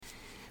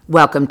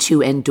Welcome to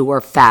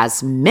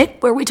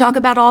Endorphasmic, where we talk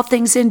about all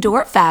things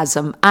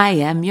endorphasm. I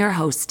am your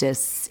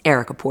hostess,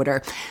 Erica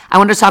Porter. I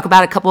want to talk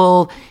about a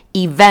couple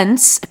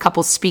events, a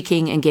couple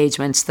speaking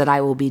engagements that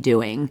I will be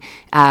doing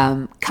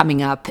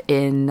coming up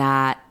in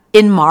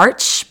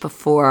March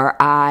before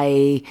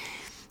I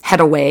head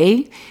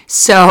away.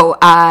 So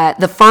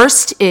the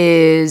first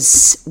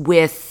is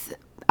with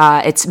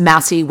it's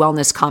Massey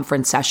Wellness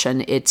Conference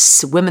session.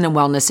 It's Women in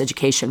Wellness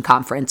Education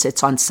Conference.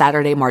 It's on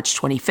Saturday, March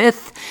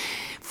 25th.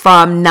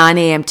 From 9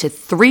 a.m. to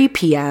 3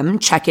 p.m.,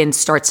 check-in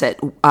starts at,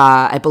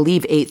 I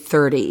believe,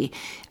 8:30,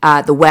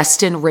 the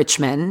Westin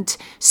Richmond.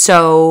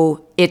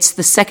 So it's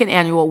the second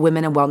annual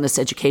Women in Wellness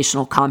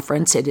Educational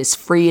Conference. It is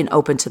free and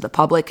open to the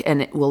public,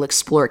 and it will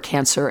explore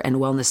cancer and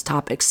wellness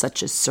topics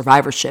such as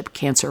survivorship,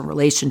 cancer and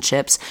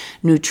relationships,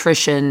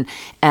 nutrition,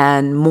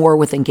 and more,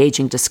 with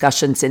engaging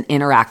discussions and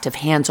interactive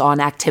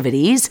hands-on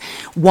activities.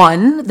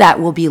 One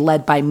that will be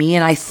led by me,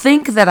 and I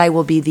think that I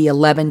will be the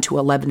 11 to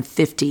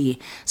 11:50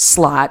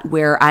 slot,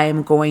 where I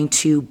am going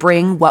to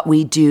bring what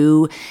we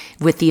do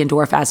with the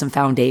Endorphasm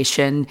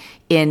Foundation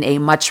in a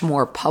much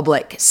more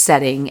public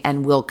setting,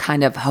 and we'll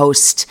kind of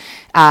host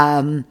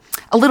a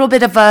little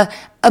bit of a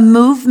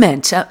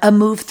movement, a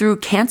move through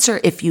cancer,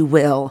 if you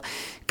will,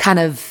 kind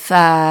of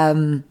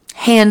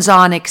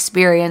hands-on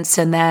experience,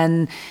 and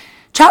then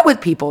chat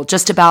with people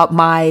just about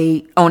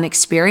my own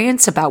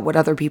experience, about what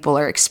other people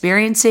are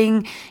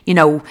experiencing. You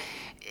know,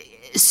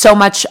 so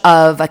much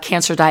of a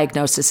cancer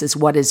diagnosis is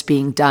what is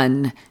being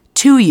done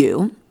to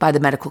you by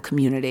the medical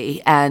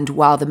community. And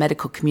while the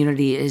medical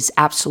community is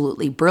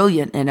absolutely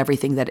brilliant in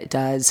everything that it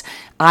does,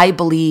 I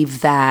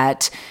believe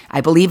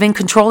in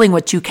controlling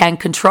what you can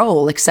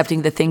control,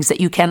 accepting the things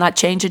that you cannot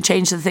change, and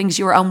change the things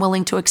you're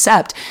unwilling to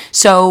accept.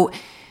 So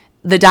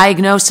the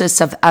diagnosis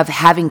of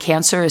having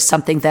cancer is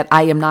something that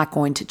I am not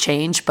going to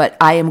change, but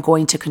I am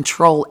going to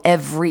control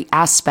every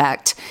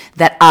aspect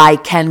that I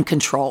can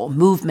control.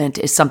 Movement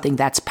is something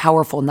that's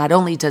powerful. Not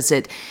only does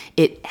it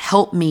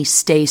help me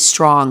stay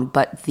strong,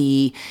 but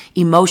the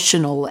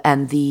emotional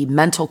and the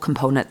mental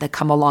component that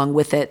come along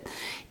with it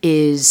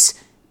is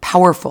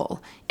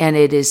powerful, and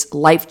it is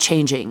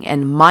life-changing.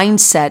 And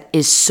mindset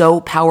is so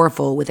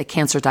powerful with a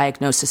cancer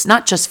diagnosis,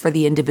 not just for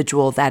the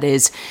individual that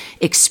is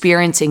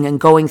experiencing and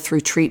going through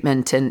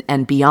treatment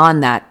and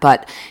beyond that,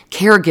 but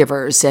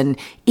caregivers. And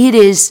it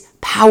is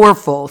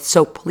powerful.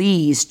 So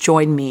please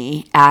join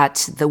me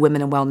at the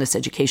Women in Wellness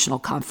Educational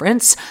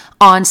Conference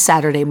on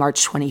Saturday,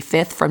 March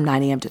 25th from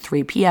 9 a.m. to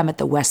 3 p.m. at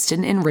the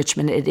Westin in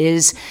Richmond. It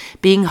is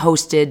being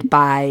hosted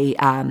by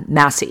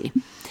Massey.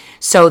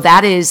 So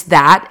that is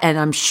that, and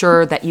I'm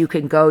sure that you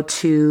can go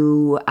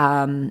to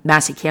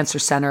Massey Cancer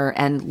Center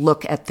and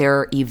look at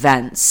their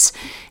events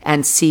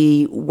and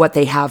see what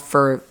they have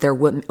for their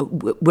women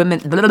and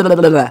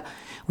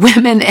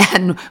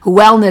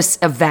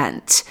wellness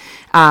event.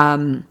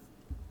 And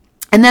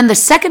then the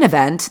second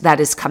event that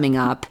is coming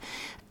up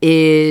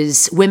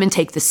is Women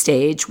Take the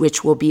Stage,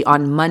 which will be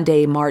on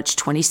Monday, March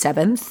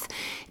 27th.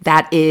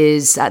 That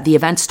is, the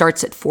event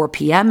starts at 4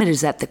 p.m. It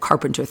is at the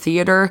Carpenter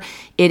Theater.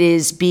 It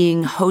is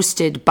being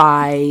hosted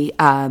by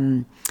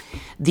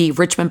the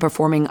Richmond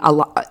Performing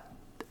The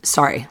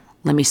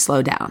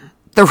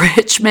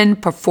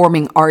Richmond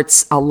Performing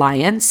Arts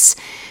Alliance.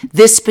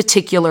 This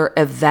particular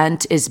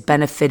event is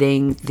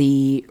benefiting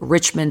the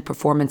Richmond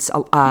Performance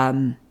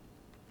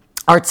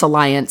Arts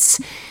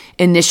Alliance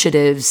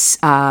initiatives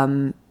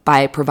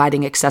by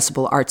providing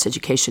accessible arts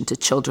education to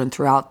children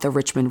throughout the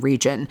Richmond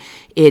region.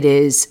 It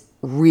is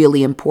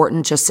really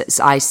important, just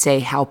as I say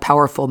how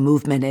powerful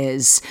movement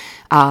is.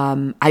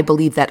 I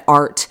believe that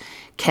art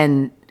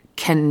can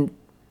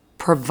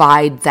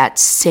provide that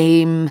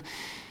same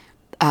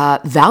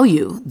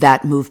value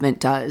that movement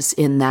does,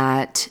 in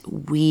that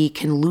we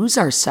can lose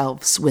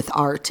ourselves with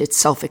art. It's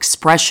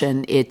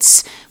self-expression,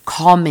 it's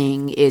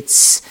calming,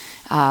 it's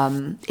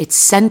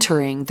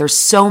centering. There's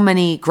so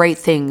many great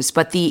things,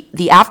 but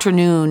the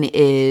afternoon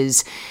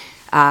is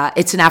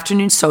it's an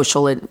afternoon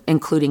social,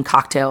 including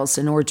cocktails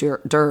and hors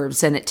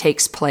d'oeuvres, and it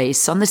takes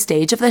place on the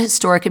stage of the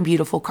historic and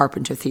beautiful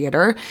Carpenter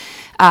Theater.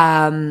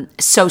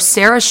 So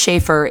Sarah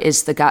Schaefer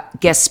is the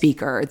guest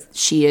speaker.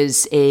 She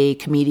is a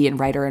comedian,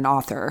 writer, and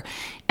author,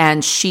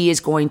 and she is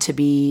going to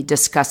be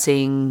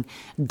discussing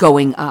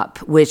Going Up,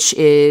 which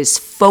is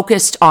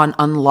focused on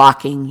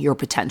unlocking your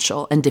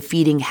potential and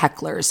defeating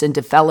hecklers and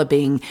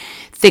developing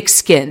thick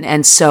skin.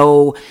 And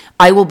so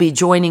I will be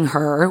joining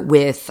her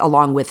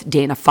along with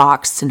Dana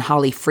Fox and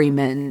Holly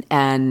Freeman,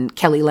 and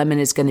Kelly Lemon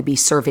is going to be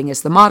serving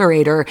as the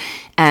moderator,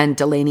 and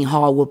Delaney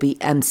Hall will be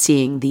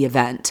emceeing the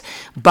event.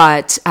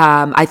 But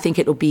I think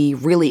it will be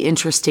really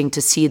interesting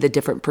to see the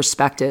different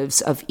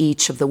perspectives of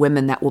each of the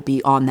women that will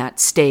be on that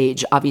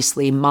stage.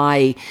 Obviously,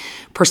 my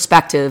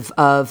perspective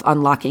of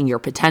unlocking your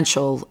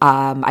potential,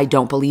 I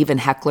don't believe in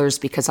hecklers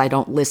because I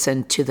don't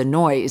listen to the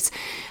noise.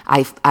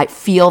 I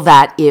feel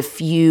that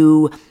if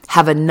you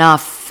have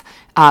enough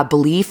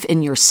belief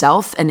in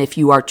yourself, and if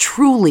you are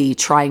truly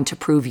trying to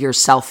prove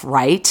yourself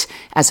right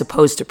as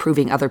opposed to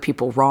proving other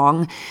people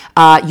wrong,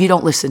 you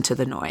don't listen to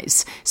the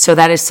noise. So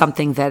that is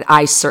something that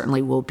I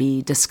certainly will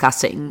be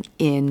discussing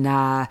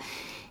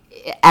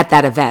at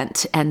that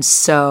event. And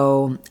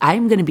so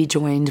I'm going to be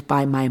joined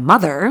by my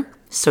mother.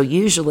 So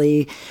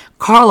usually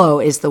Carlo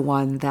is the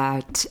one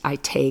that I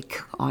take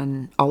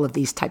on all of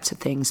these types of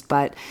things,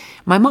 but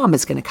my mom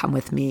is going to come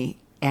with me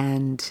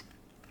and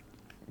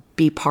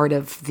be part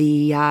of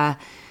the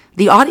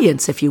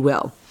audience, if you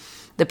will,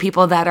 the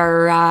people that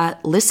are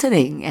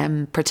listening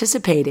and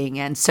participating.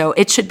 And so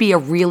it should be a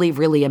really,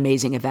 really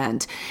amazing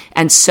event.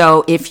 And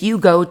so if you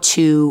go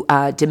to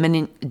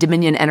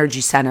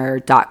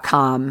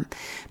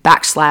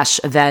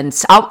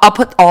DominionEnergyCenter.com/events, I'll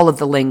put all of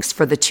the links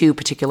for the two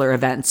particular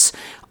events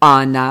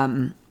on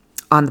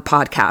the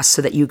podcast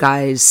so that you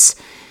guys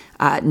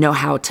know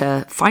how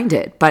to find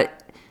it. But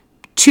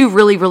two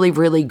really, really,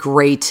 really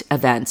great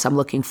events. I'm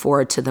looking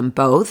forward to them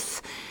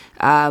both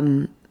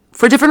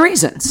for different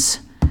reasons.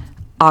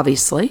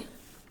 Obviously,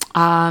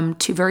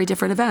 two very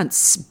different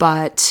events,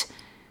 but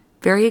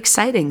very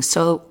exciting.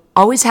 So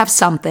always have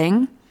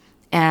something.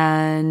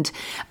 And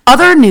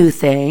other new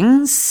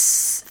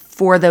things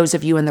for those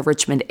of you in the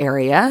Richmond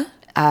area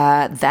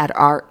that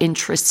are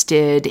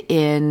interested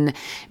in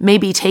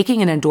maybe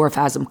taking an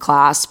Endorphasm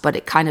class, but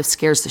it kind of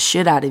scares the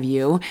shit out of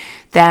you,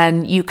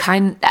 then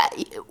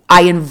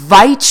I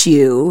invite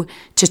you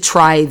to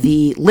try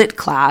the LIT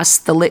class.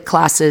 The LIT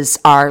classes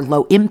are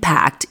low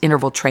impact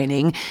interval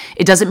training.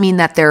 It doesn't mean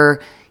that they're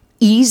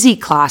easy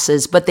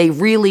classes, but they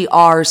really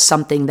are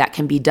something that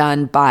can be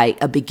done by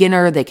a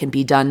beginner. They can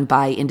be done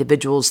by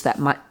individuals that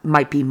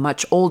might be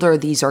much older.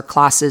 These are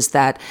classes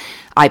that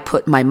I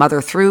put my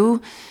mother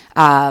through,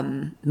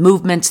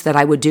 movements that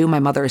I would do. My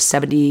mother is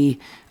 70.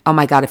 Oh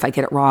my God, if I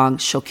get it wrong,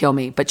 she'll kill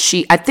me. But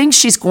I think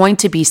she's going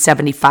to be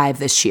 75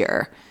 this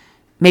year.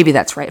 Maybe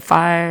that's right.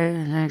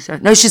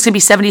 No, she's going to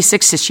be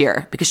 76 this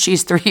year because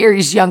she's 3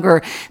 years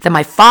younger than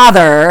my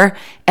father,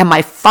 and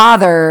my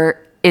father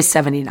is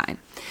 79.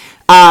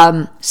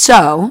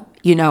 So,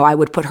 I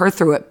would put her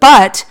through it.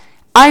 But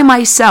I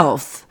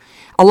myself,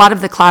 a lot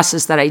of the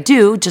classes that I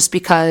do, just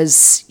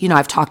because,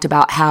 I've talked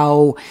about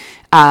how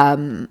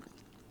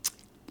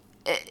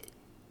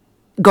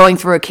going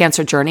through a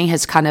cancer journey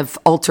has kind of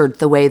altered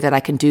the way that I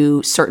can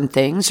do certain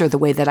things or the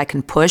way that I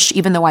can push,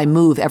 even though I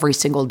move every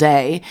single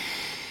day.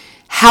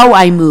 How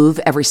I move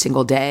every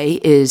single day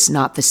is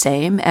not the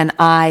same, and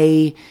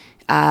I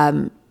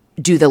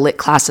do the LIT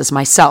classes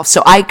myself.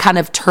 So I kind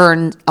of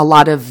turn a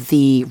lot of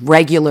the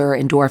regular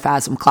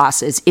Endorphasm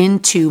classes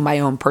into my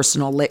own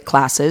personal LIT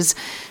classes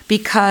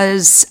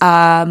because,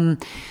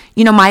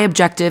 my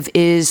objective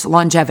is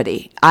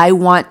longevity. I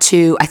want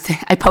to,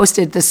 I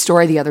posted this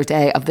story the other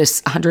day of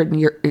this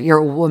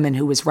 100-year-old woman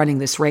who was running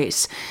this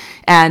race.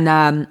 And,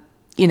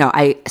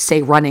 I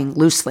say running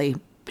loosely.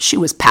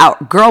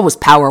 Girl was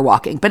power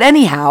walking. But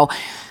anyhow,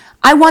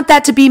 I want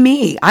that to be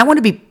me. I want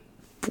to be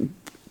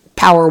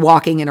power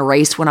walking in a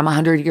race when I'm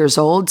 100 years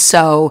old.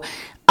 So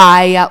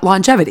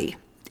longevity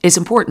is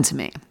important to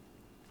me,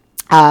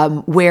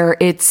 where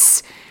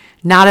it's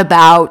not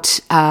about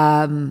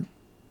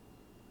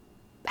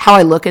how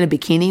I look in a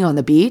bikini on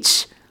the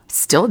beach.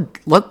 Still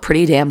look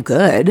pretty damn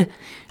good.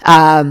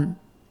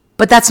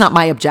 But that's not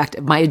my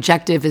objective. My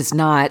objective is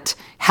not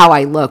how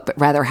I look, but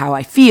rather how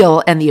I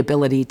feel and the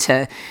ability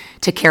to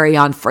carry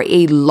on for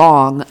a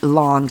long,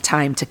 long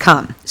time to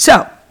come.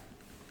 So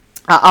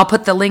I'll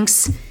put the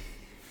links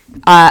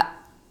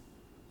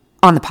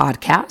on the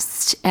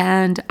podcast,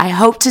 and I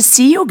hope to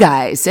see you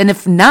guys. And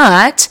if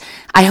not,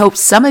 I hope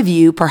some of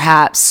you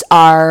perhaps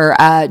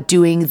are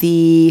doing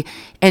the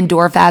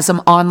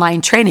Endorphasm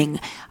online training.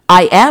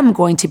 I am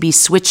going to be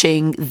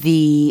switching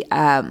the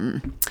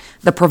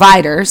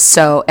provider,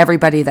 so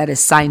everybody that is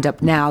signed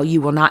up now,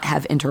 you will not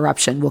have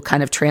interruption. We'll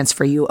kind of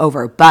transfer you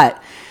over.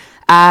 But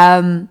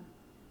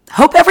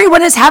hope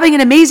everyone is having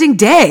an amazing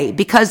day,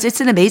 because it's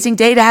an amazing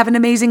day to have an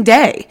amazing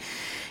day.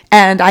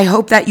 And I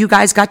hope that you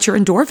guys got your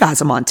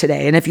Endorphasm on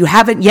today. And if you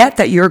haven't yet,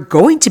 that you're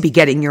going to be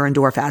getting your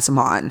Endorphasm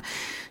on.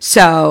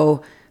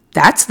 So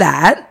that's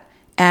that.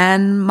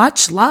 And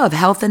much love,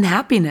 health, and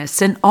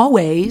happiness. And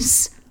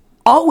always,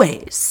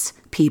 always,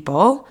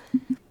 people,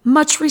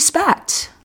 much respect.